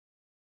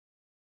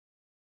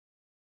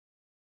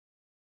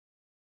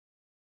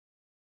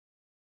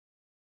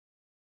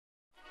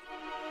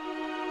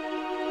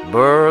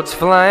Birds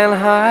flying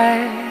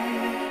high,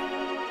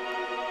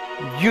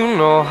 you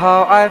know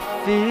how I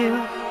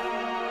feel.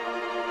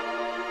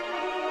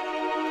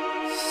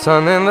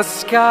 Sun in the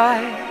sky,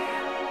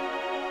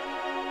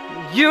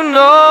 you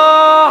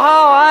know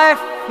how I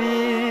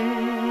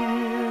feel.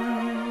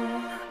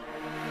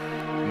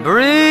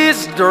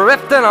 Breeze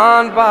drifting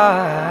on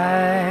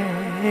by,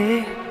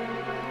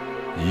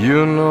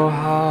 you know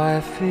how I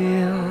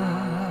feel.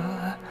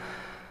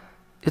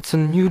 It's a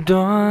new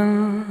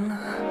dawn,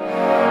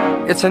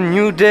 it's a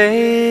new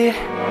day,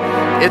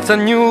 it's a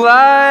new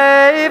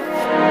life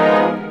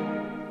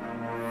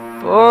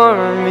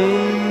for me.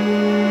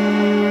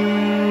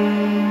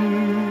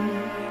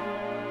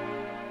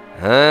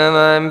 And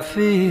I'm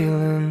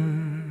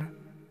feeling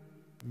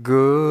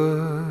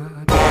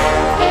good.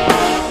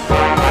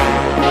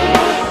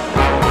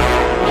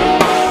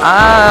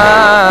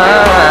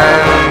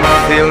 I'm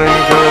feeling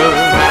good.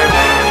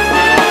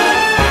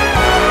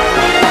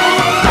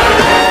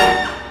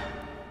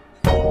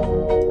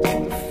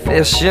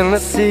 Fish in the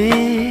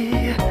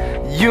sea,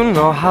 you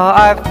know how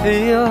I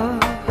feel.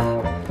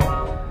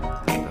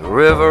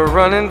 River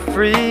running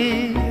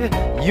free,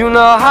 you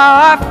know how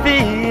I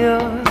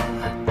feel.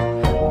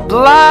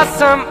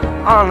 Blossom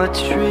on a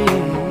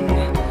tree,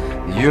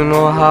 you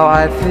know how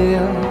I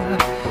feel.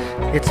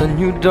 It's a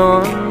new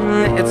dawn,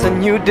 it's a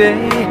new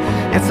day,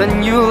 it's a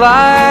new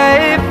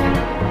life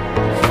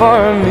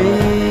for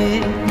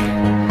me.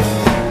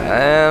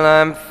 And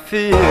I'm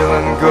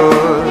feeling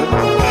good.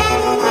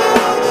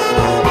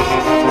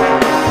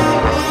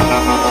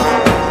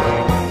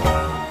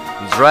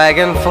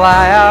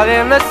 Dragonfly out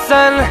in the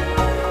sun,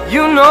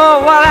 you know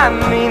what I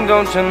mean,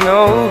 don't you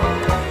know?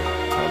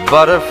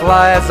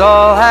 Butterflies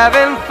all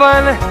having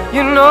fun,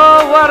 you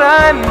know what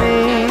I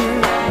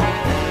mean.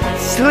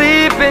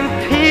 Sleep in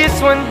peace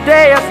when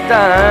day is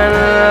done,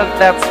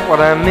 that's what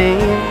I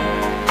mean.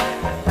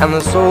 And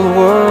this old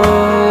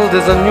world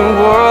is a new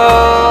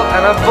world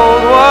and a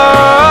bold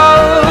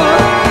world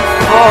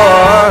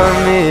for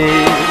me.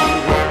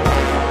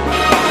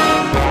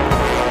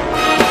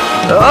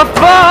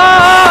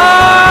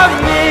 For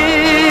me.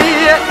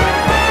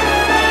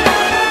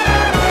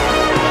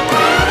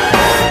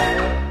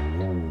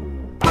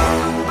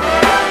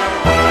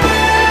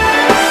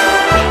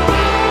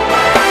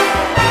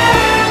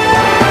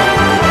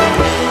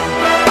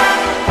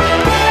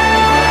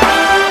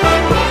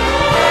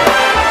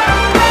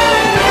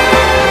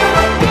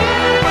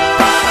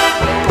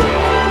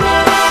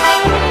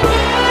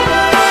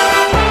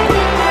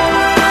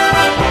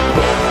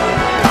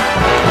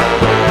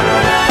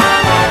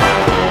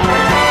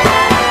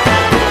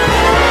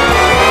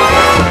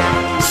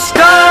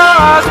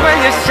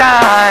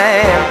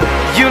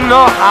 You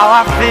know how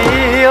I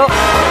feel.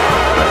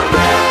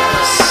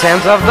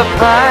 Scent of the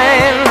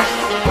pine,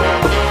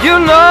 you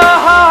know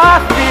how I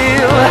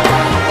feel.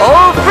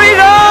 Oh,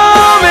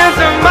 freedom is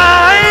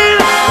mine,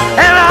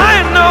 and I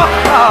know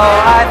how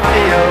I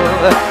feel.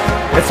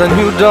 It's a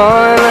new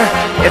dawn,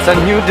 it's a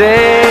new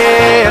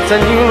day, it's a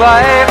new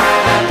life.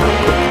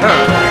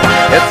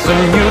 It's a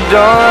new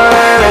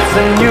dawn, it's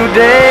a new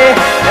day,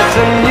 it's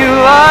a new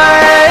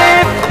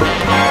life.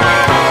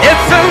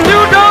 It's a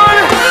new dawn,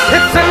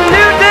 it's a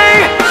new day,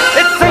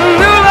 it's a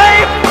new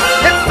life,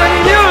 it's a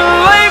new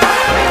life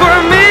for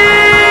me.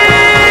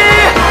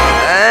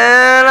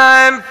 And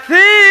I'm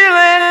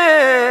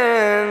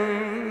feeling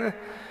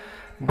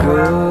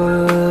good.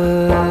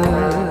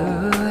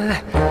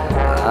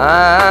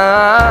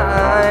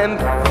 I'm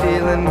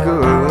feeling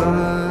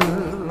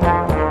good.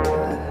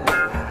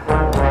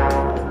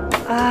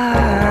 I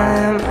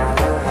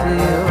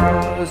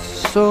feel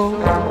so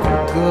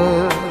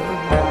good.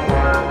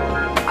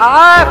 I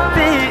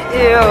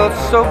feel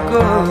so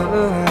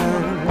good.